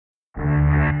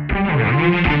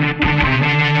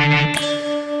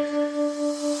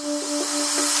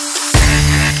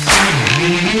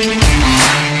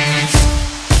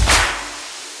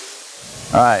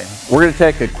We're going to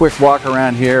take a quick walk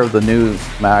around here of the new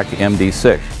Mack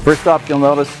MD6. First off, you'll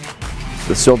notice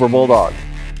the Silver Bulldog.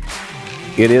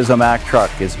 It is a Mack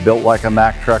truck. It's built like a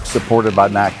Mack truck, supported by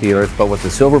Mack dealers, but what the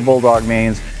Silver Bulldog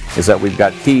means is that we've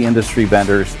got key industry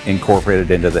vendors incorporated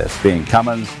into this, being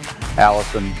Cummins,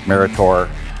 Allison, Meritor,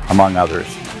 among others.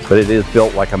 But it is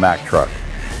built like a Mack truck.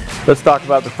 Let's talk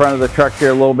about the front of the truck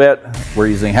here a little bit. We're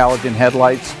using halogen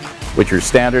headlights, which are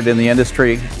standard in the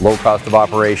industry, low cost of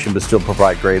operation, but still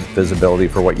provide great visibility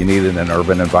for what you need in an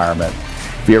urban environment.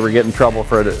 If you ever get in trouble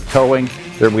for towing,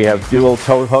 there we have dual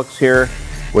tow hooks here,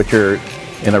 which are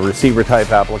in a receiver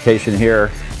type application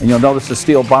here. And you'll notice the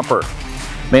steel bumper.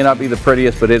 May not be the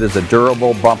prettiest, but it is a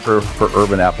durable bumper for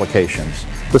urban applications.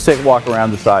 Let's take a walk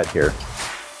around the side here.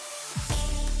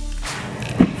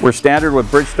 We're standard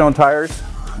with Bridgestone tires.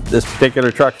 This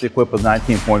particular truck is equipped with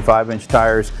 19.5-inch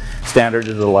tires. Standard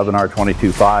is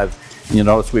 11R22.5. And you'll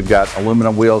notice we've got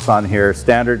aluminum wheels on here.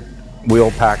 Standard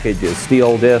wheel package is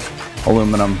steel disc,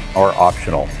 aluminum are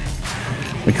optional.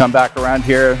 We come back around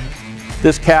here.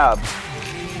 This cab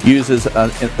uses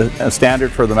a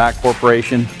standard for the Mack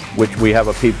Corporation, which we have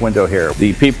a peep window here.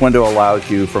 The peep window allows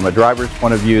you, from a driver's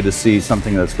point of view, to see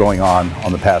something that's going on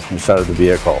the passenger side of the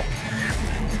vehicle.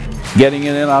 Getting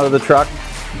in and out of the truck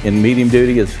in medium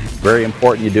duty is very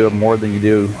important. You do it more than you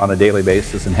do on a daily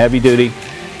basis in heavy duty.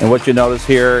 And what you notice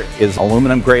here is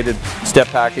aluminum graded step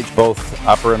package, both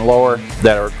upper and lower,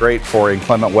 that are great for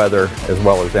inclement weather as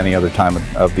well as any other time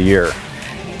of the year.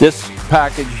 This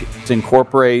package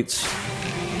incorporates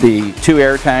the 2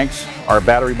 air tanks. Our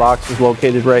battery box is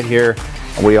located right here.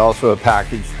 And we also have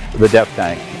packaged the depth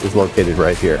tank is located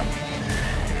right here.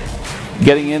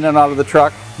 Getting in and out of the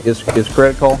truck is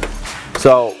critical.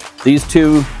 So these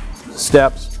 2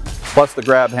 steps plus the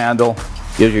grab handle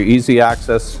gives you easy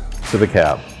access to the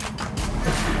cab.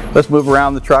 Let's move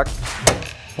around the truck.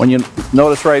 When you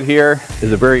notice right here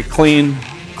is a very clean,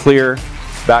 clear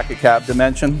back of cab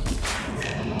dimension,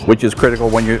 which is critical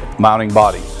when you're mounting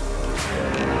bodies.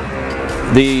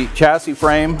 The chassis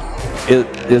frame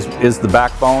is the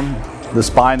backbone, the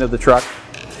spine of the truck.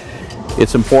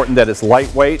 It's important that it's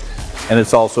lightweight and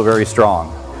it's also very strong.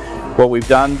 What we've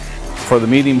done for the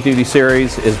medium duty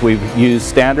series is we've used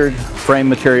standard frame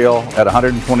material at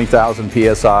 120,000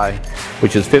 PSI,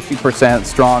 which is 50%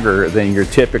 stronger than your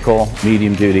typical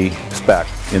medium duty spec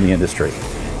in the industry.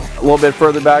 A little bit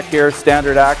further back here,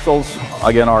 standard axles,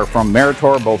 again, are from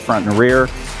Meritor, both front and rear,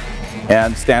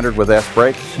 and standard with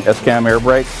S-brakes, S-cam air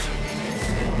brakes.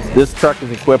 This truck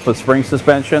is equipped with spring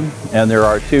suspension, and there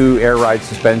are 2 air ride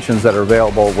suspensions that are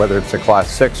available, whether it's a Class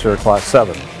 6 or a Class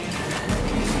 7.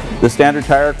 The standard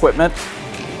tire equipment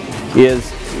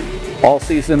is all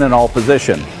season and all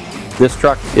position. This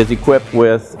truck is equipped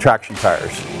with traction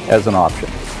tires as an option.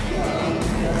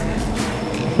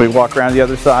 We walk around the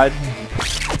other side.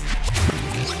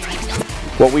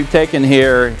 What we've taken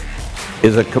here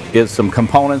is some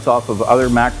components off of other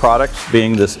Mack products,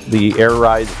 being the air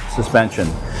ride suspension.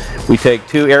 We take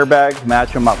 2 airbags,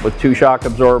 match them up with 2 shock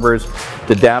absorbers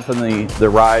to dampen the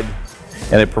ride,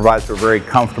 and it provides for a very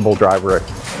comfortable driver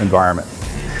environment.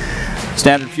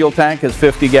 Standard fuel tank is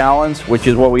 50 gallons, which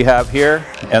is what we have here,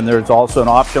 and there's also an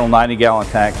optional 90-gallon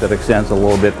tank that extends a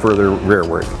little bit further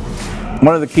rearward.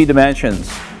 One of the key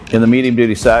dimensions in the medium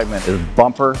duty segment is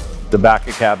bumper to back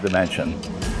of cab dimension.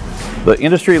 The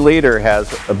industry leader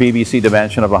has a BBC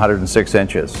dimension of 106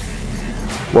 inches.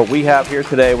 What we have here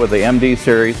today with the MD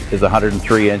series is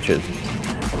 103 inches.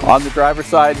 On the driver's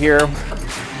side here,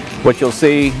 what you'll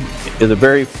see is a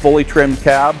very fully trimmed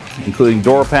cab, including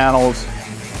door panels,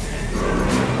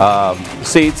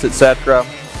 seats, etc.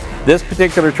 This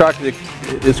particular truck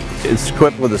is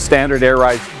equipped with a standard air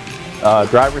ride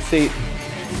driver's seat,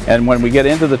 and when we get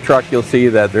into the truck, you'll see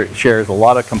that it shares a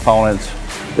lot of components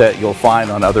that you'll find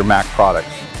on other Mack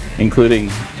products, including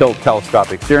tilt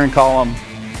telescopic steering column,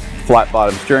 flat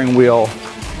bottom steering wheel,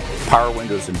 power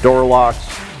windows and door locks.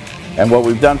 And what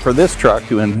we've done for this truck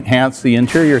to enhance the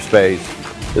interior space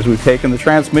is we've taken the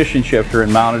transmission shifter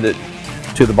and mounted it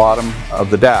to the bottom of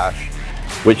the dash,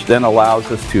 which then allows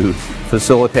us to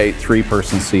facilitate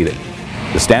 3-person seating.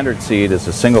 The standard seat is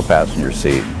a single passenger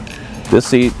seat. This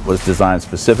seat was designed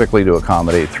specifically to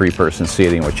accommodate 3-person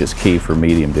seating, which is key for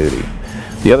medium duty.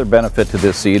 The other benefit to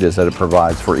this seat is that it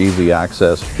provides for easy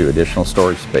access to additional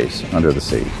storage space under the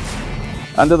seat.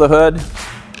 Under the hood,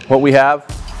 what we have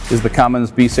is the Cummins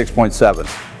B6.7.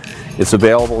 It's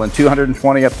available in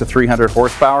 220 up to 300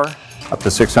 horsepower, up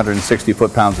to 660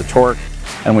 foot-pounds of torque,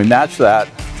 and we match that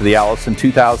to the Allison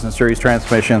 2000 series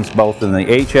transmissions, both in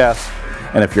the HS,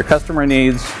 and if your customer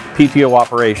needs PTO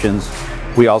operations,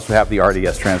 we also have the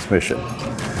RDS transmission.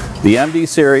 The MD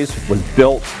series was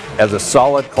built as a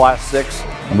solid Class 6,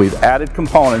 and we've added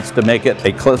components to make it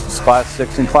a Class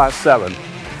 6 and Class 7.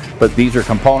 But these are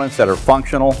components that are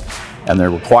functional, and they're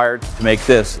required to make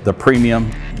this the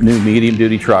premium new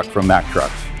medium-duty truck from Mack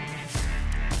Trucks.